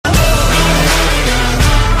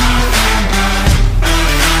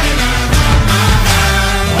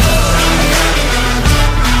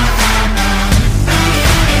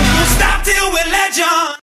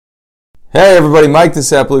Hey everybody, Mike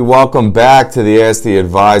DeSepoli. Welcome back to the Ask the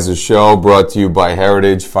Advisor show, brought to you by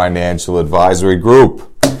Heritage Financial Advisory Group.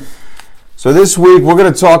 So this week we're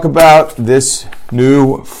going to talk about this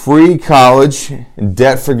new free college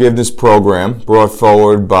debt forgiveness program brought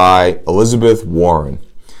forward by Elizabeth Warren.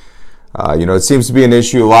 It seems to be an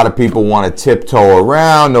issue a lot of people want to tiptoe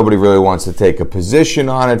around. Nobody really wants to take a position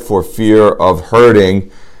on it for fear of hurting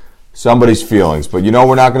somebody's feelings. But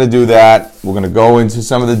we're not going to do that. We're going to go into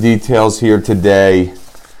some of the details here today.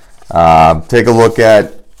 Take a look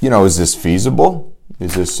at, is this feasible?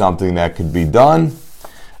 Is this something that could be done?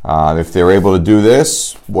 If they're able to do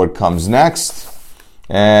this, what comes next?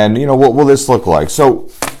 And, what will this look like? So,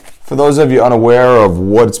 for those of you unaware of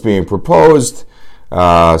what's being proposed,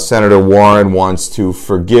 Senator Warren wants to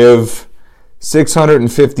forgive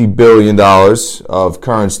 $650 billion of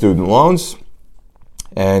current student loans.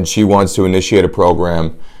 And she wants to initiate a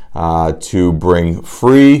program to bring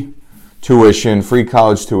free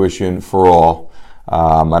college tuition for all.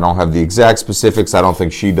 I don't have the exact specifics. I don't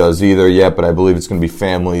think she does either yet, but I believe it's going to be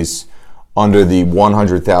families under the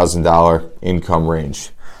 $100,000 income range.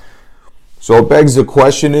 So it begs the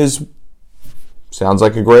question is, sounds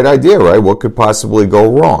like a great idea, right? What could possibly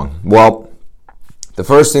go wrong? Well, the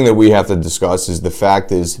first thing that we have to discuss is the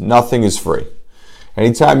fact is nothing is free.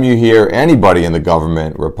 Anytime you hear anybody in the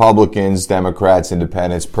government, Republicans, Democrats,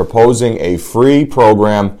 Independents, proposing a free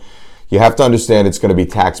program, you have to understand it's going to be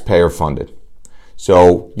taxpayer funded.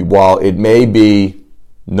 So while it may be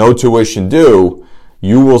no tuition due,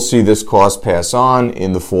 you will see this cost pass on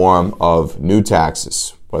in the form of new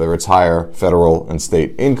taxes, whether it's higher federal and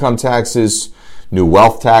state income taxes, new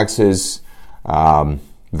wealth taxes,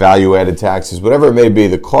 value-added taxes, whatever it may be,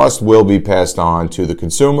 the cost will be passed on to the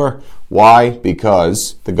consumer. Why?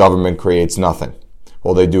 Because the government creates nothing.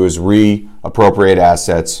 All they do is reappropriate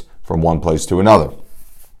assets from one place to another.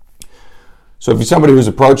 So if you're somebody who's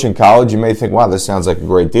approaching college, you may think, wow, this sounds like a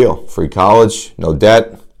great deal. Free college, no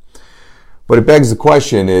debt. But it begs the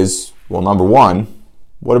question is, well, number one,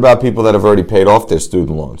 what about people that have already paid off their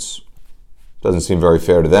student loans? Doesn't seem very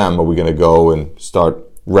fair to them. Are we going to go and start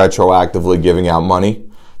retroactively giving out money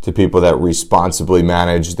to people that responsibly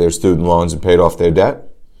managed their student loans and paid off their debt?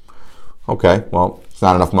 Okay, well, it's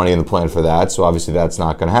not enough money in the plan for that, so obviously that's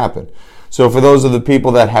not going to happen. So for those of the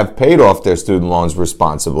people that have paid off their student loans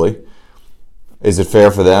responsibly, is it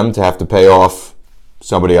fair for them to have to pay off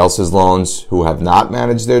somebody else's loans who have not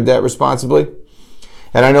managed their debt responsibly?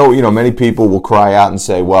 And I know, many people will cry out and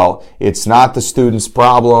say, well, it's not the student's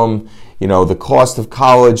problem. The cost of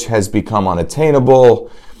college has become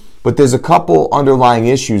unattainable. But there's a couple underlying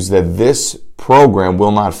issues that this program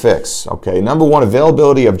will not fix. Okay, number one,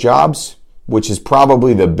 availability of jobs, which is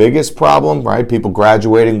probably the biggest problem, right? People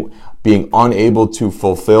graduating, being unable to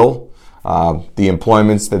fulfill the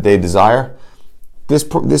employments that they desire. This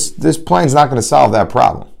plan's not going to solve that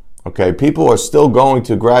problem. Okay, people are still going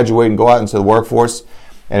to graduate and go out into the workforce.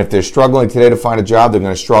 And if they're struggling today to find a job, they're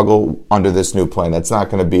going to struggle under this new plan. That's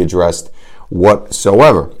not going to be addressed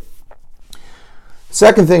whatsoever.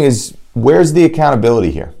 Second thing is, where's the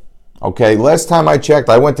accountability here? Okay, last time I checked,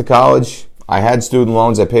 I went to college, I had student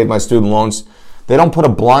loans, I paid my student loans. They don't put a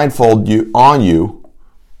blindfold on you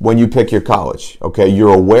when you pick your college. Okay,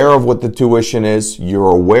 you're aware of what the tuition is,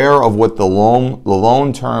 you're aware of what the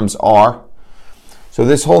loan terms are. So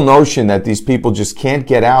this whole notion that these people just can't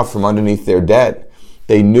get out from underneath their debt,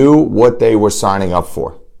 they knew what they were signing up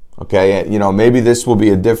for. Okay, maybe this will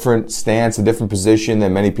be a different stance, a different position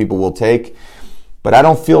than many people will take. But I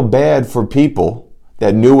don't feel bad for people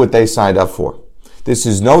that knew what they signed up for. This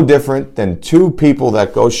is no different than two people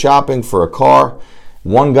that go shopping for a car.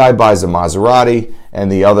 One guy buys a Maserati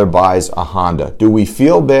and the other buys a Honda. Do we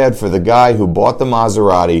feel bad for the guy who bought the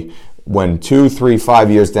Maserati when 2, 3,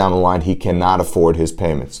 5 years down the line he cannot afford his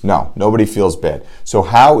payments? No, nobody feels bad. So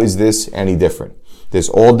how is this any different? There's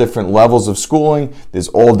all different levels of schooling. There's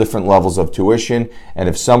all different levels of tuition. And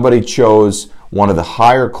if somebody chose one of the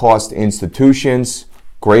higher cost institutions,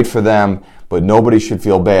 great for them, but nobody should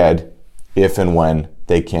feel bad if and when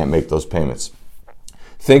they can't make those payments.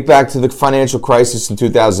 Think back to the financial crisis in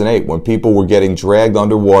 2008 when people were getting dragged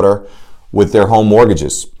underwater with their home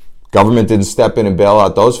mortgages. Government didn't step in and bail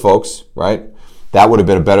out those folks, right? That would have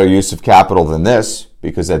been a better use of capital than this,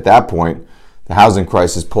 because at that point, the housing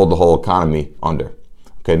crisis pulled the whole economy under.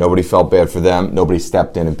 Okay, nobody felt bad for them. Nobody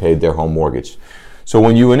stepped in and paid their home mortgage. So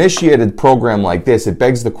when you initiate a program like this, it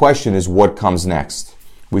begs the question is what comes next?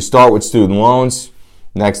 We start with student loans.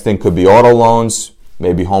 Next thing could be auto loans,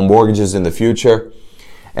 maybe home mortgages in the future.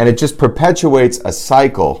 And it just perpetuates a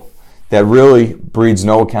cycle that really breeds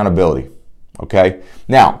no accountability. Okay?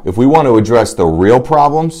 Now, if we want to address the real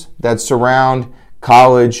problems that surround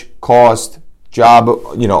college, cost, job,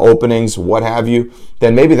 openings, what have you,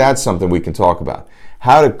 then maybe that's something we can talk about.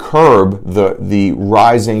 How to curb the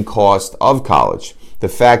rising cost of college. The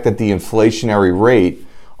fact that the inflationary rate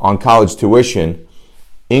on college tuition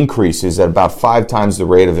increases at about 5 times the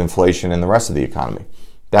rate of inflation in the rest of the economy.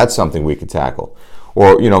 That's something we could tackle.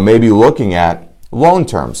 Or, maybe looking at loan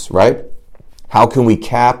terms, right? How can we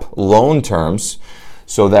cap loan terms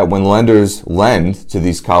so that when lenders lend to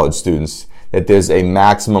these college students, that there's a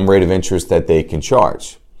maximum rate of interest that they can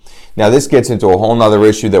charge? Now, this gets into a whole nother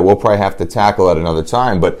issue that we'll probably have to tackle at another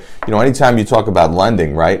time. But, anytime you talk about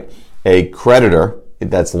lending, right, a creditor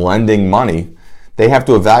that's lending money, they have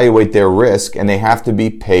to evaluate their risk and they have to be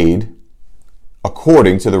paid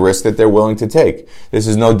according to the risk that they're willing to take. This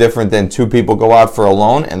is no different than 2 people go out for a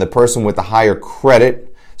loan and the person with the higher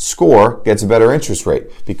credit score gets a better interest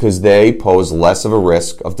rate because they pose less of a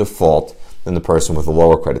risk of default than the person with a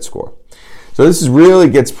lower credit score. So this really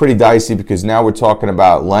gets pretty dicey because now we're talking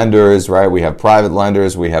about lenders, right? We have private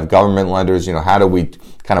lenders, we have government lenders. How do we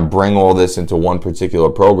kind of bring all this into one particular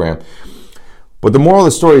program? But the moral of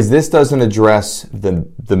the story is this doesn't address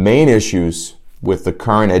the main issues with the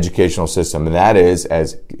current educational system. And that is,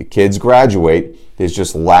 as kids graduate, there's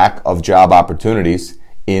just lack of job opportunities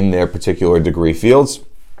in their particular degree fields.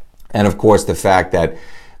 And of course, the fact that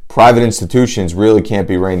private institutions really can't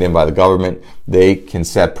be reined in by the government. They can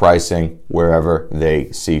set pricing wherever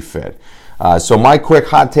they see fit. So my quick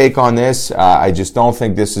hot take on this, I just don't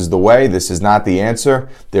think this is the way. This is not the answer.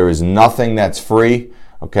 There is nothing that's free.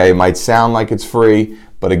 Okay, it might sound like it's free,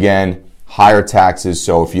 but again, higher taxes.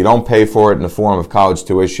 So if you don't pay for it in the form of college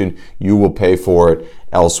tuition, you will pay for it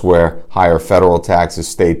elsewhere. Higher federal taxes,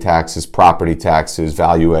 state taxes, property taxes,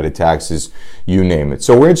 value-added taxes, you name it.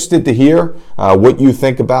 So we're interested to hear what you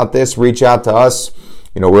think about this. Reach out to us.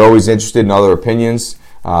 We're always interested in other opinions.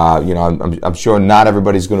 I'm sure not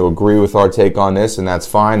everybody's going to agree with our take on this, and that's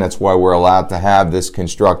fine. That's why we're allowed to have this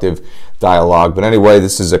constructive dialogue. But anyway,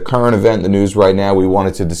 this is a current event in the news right now. We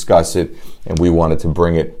wanted to discuss it, and we wanted to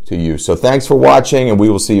bring it to you. So thanks for watching, and we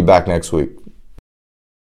will see you back next week.